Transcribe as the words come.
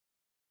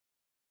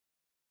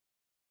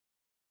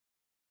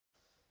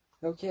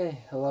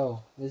Okay,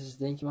 hello, this is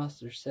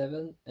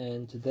DinkyMaster7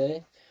 and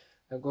today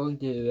I'm going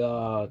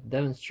to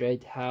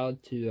demonstrate how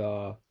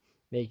to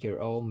make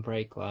your own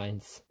brake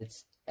lines.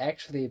 It's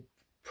actually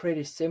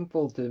pretty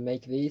simple to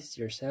make these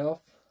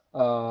yourself.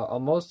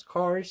 On most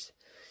cars,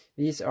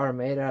 these are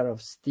made out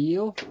of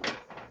steel.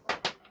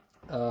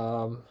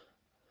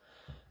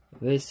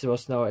 This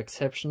was no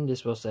exception.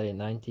 This was a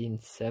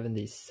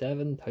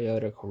 1977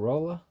 Toyota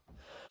Corolla,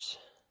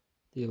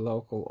 the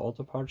local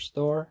auto parts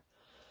store.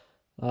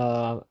 Here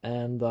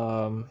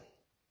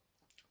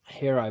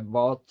I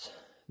bought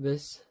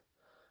this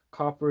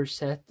copper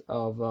set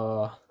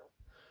of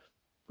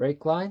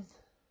brake line,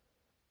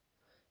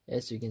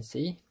 as you can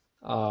see.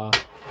 I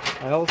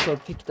also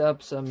picked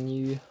up some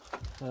new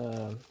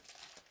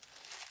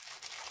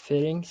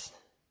fittings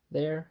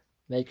there.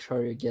 Make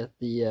sure you get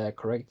the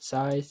correct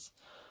size.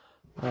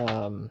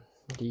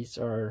 These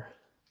are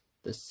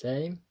the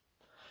same.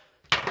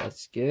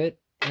 That's good.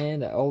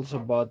 And I also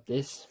bought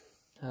this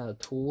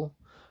tool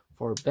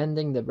for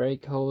bending the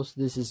brake hose.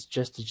 This is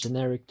just a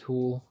generic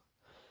tool.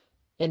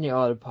 Any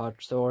auto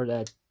parts store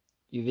that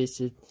you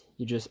visit,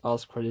 you just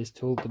ask for this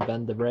tool to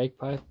bend the brake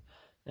pipe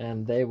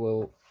and they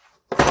will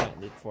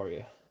find it for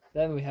you.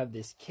 Then we have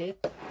this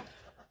kit.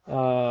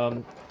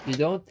 You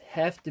don't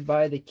have to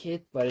buy the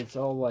kit, but it's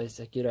always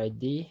a good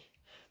idea.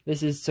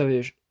 This is so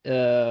you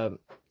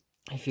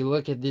if you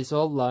look at this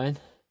old line,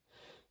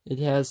 it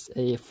has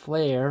a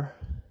flare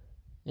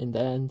in the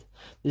end.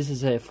 This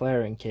is a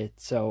flaring kit,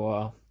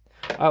 so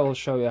I will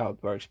show you how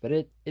it works, but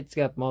it's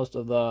got most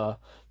of the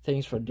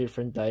things for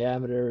different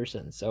diameters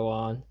and so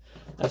on,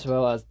 as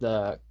well as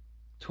the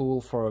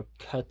tool for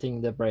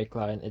cutting the brake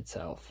line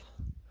itself.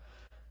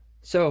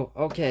 So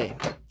okay,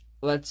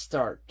 let's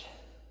start.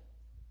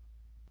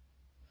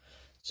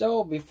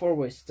 So before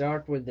we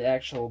start with the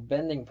actual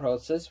bending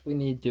process, we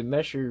need to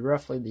measure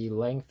roughly the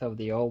length of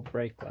the old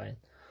brake line.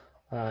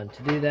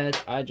 To do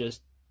that, I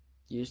just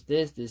use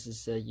this. This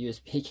is a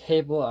USB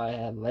cable I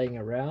had laying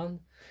around,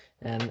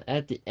 and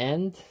at the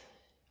end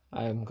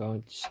I'm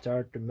going to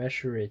start to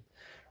measure it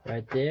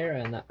right there,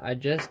 and I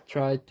just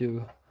try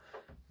to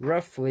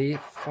roughly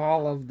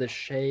follow the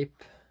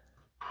shape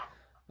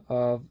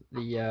of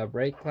the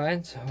brake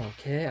lines.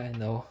 Okay, I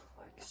know,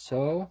 like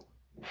so,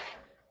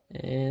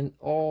 and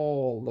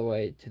all the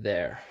way to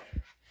there.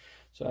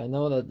 So I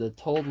know that the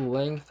total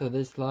length of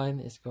this line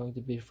is going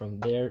to be from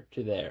there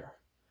to there.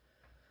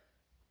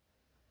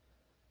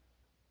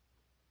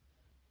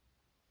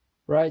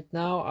 Right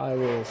now I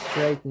will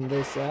straighten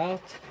this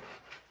out.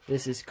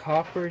 This is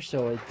copper,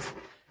 so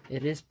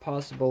it is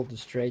possible to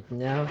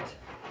straighten out,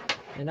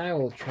 and I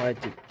will try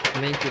to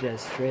make it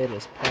as straight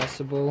as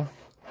possible.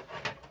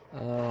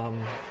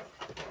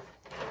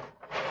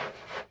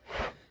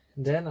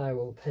 Then I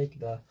will take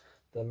the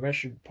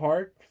measured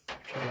part,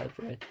 which I got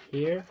right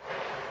here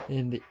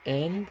in the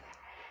end,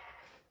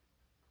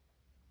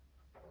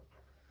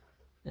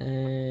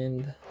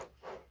 and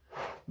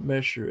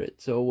measure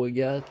it. So we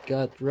got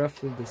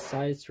roughly the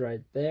size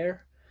right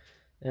there,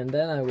 and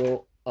then I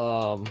will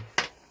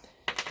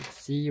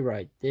see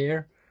right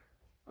there,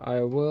 I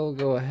will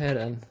go ahead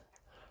and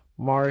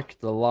mark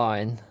the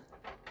line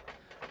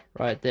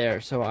right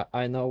there, so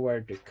I know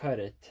where to cut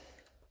it.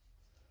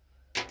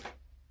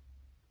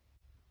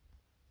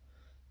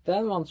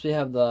 Then once we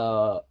have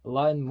the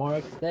line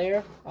marked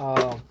there,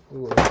 we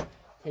will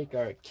take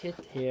our kit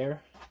here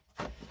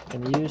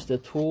and use the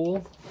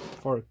tool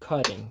for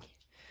cutting.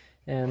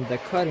 And the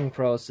cutting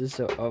process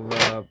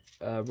of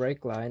a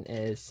brake line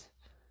it's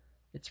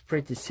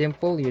pretty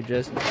simple. You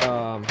just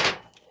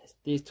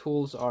these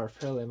tools are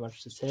fairly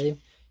much the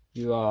same.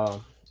 You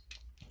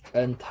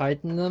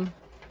untighten them,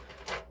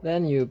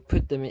 then you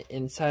put them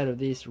inside of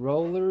these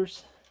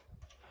rollers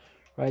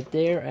right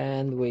there,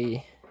 and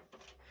we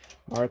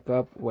mark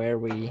up where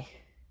we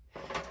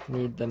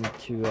need them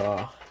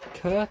to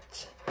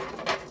cut,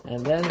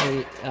 and then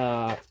we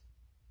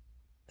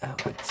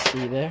let's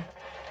see there,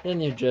 then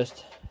you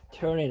just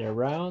turn it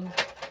around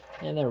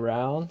and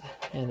around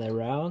and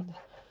around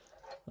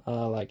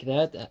like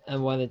that,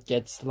 and when it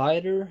gets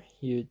lighter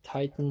you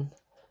tighten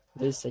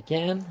this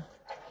again,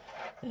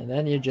 and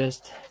then you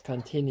just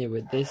continue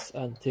with this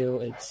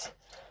until it's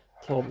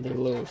totally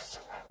loose.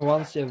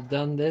 Once you've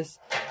done this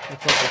a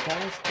couple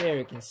times, there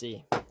you can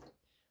see,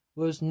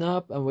 loosen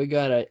up, and we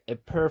got a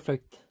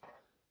perfect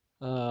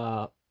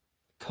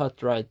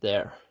cut right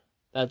there.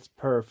 That's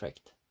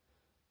perfect,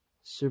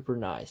 super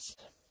nice.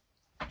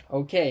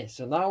 Okay,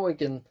 so now we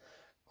can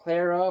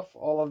clear off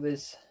all of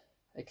these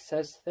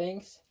excess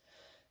things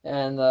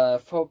and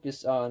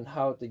focus on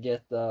how to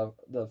get the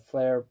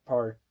flare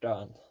part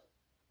done.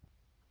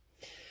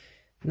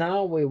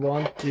 Now we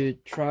want to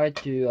try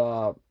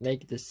to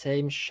make the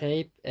same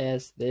shape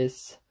as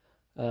this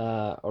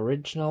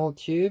original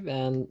tube,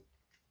 and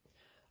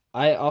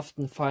I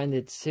often find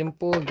it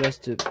simple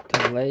just to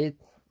lay it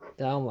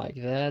down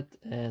like that,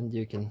 and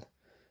you can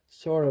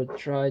sort of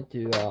try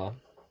to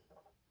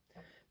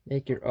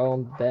make your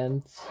own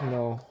bends. You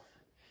know,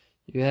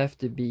 you have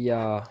to be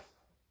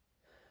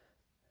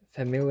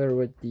familiar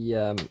with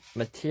the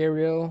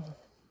material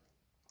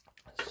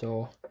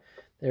So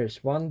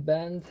there's one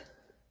bend.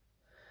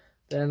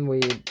 Then we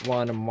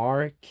want to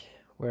mark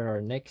where our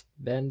next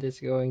bend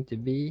is going to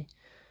be.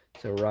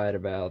 So right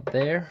about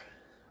there,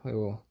 we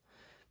will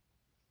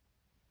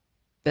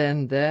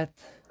bend that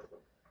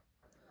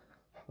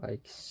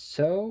like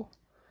so,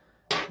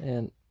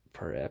 and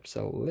perhaps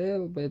a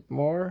little bit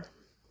more,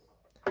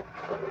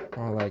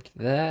 or like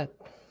that.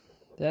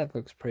 That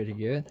looks pretty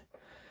good.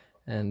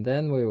 And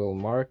then we will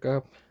mark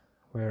up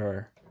where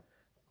our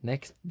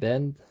next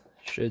bend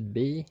should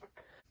be.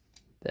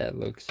 That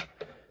looks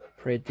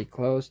pretty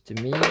close to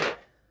me.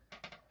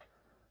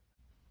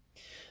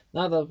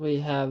 Now that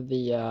we have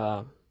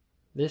the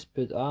this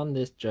put on,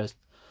 this just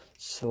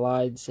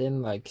slides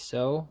in like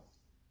so,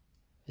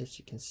 as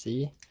you can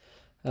see.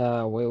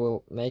 We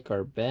will make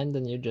our bend,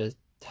 and you just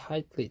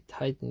tightly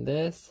tighten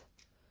this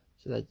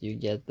so that you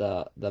get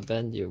the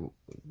bend you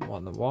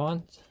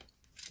want.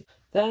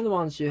 Then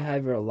once you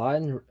have your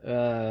line,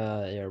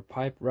 your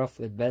pipe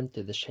roughly bent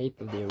to the shape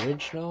of the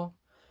original,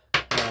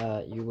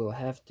 you will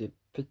have to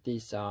put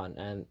these on,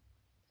 and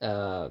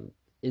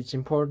it's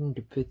important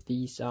to put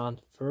these on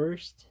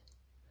first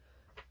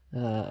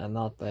and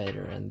not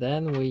later, and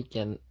then we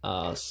can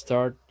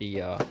start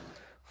the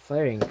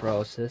flaring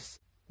process.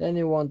 Then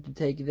you want to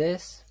take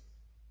this,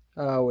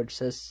 which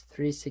says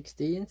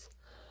 3/16.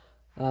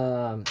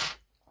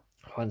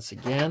 Once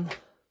again,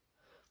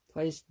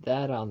 place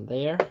that on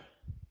there.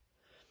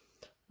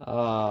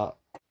 Now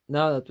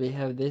that we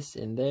have this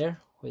in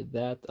there with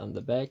that on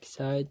the back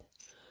side,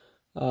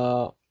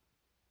 the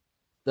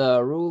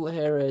rule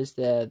here is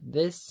that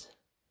this,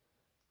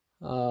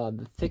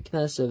 the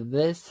thickness of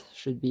this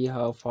should be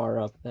how far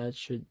up that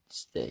should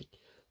stick.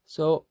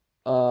 So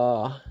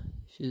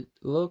if you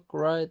look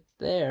right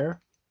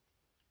there,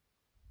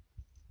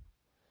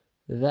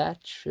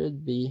 that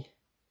should be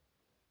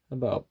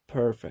about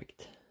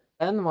perfect.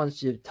 And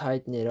once you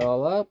tighten it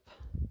all up,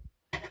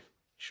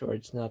 sure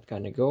it's not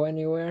gonna go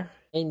anywhere.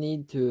 You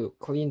need to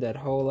clean that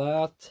hole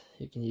out.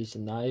 You can use a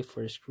knife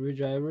or a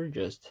screwdriver,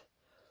 just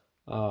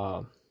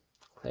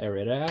clear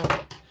it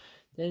out.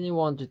 Then you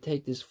want to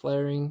take this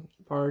flaring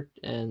part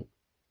and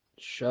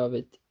shove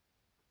it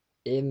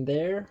in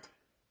there.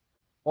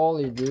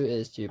 All you do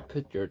is you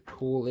put your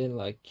tool in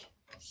like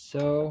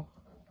so.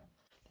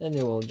 Then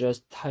you will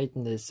just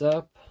tighten this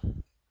up.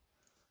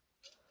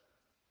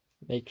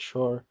 Make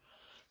sure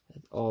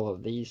that all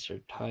of these are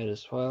tight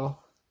as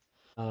well.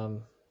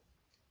 And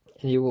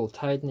you will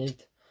tighten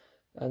it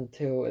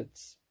until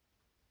it's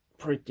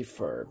pretty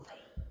firm.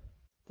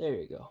 There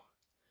you go.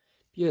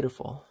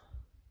 Beautiful.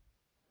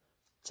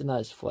 It's a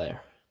nice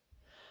flare.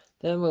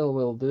 Then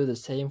we'll do the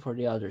same for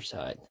the other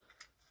side.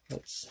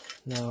 Let's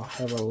now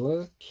have a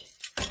look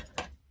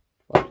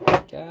what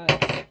we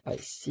got. I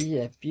see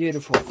a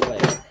beautiful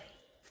flare.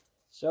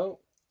 So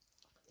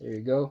there you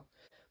go.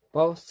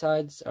 Both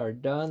sides are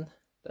done.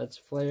 That's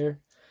flared.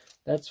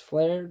 That's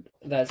flared.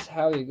 That's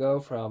how you go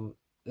from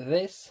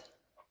this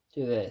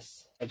to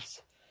this.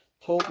 It's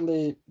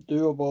totally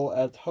doable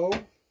at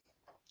home.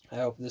 I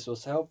hope this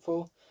was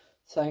helpful.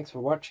 Thanks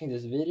for watching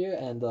this video,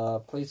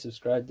 and please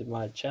subscribe to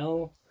my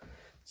channel.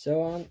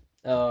 So on.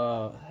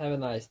 Have a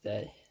nice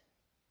day.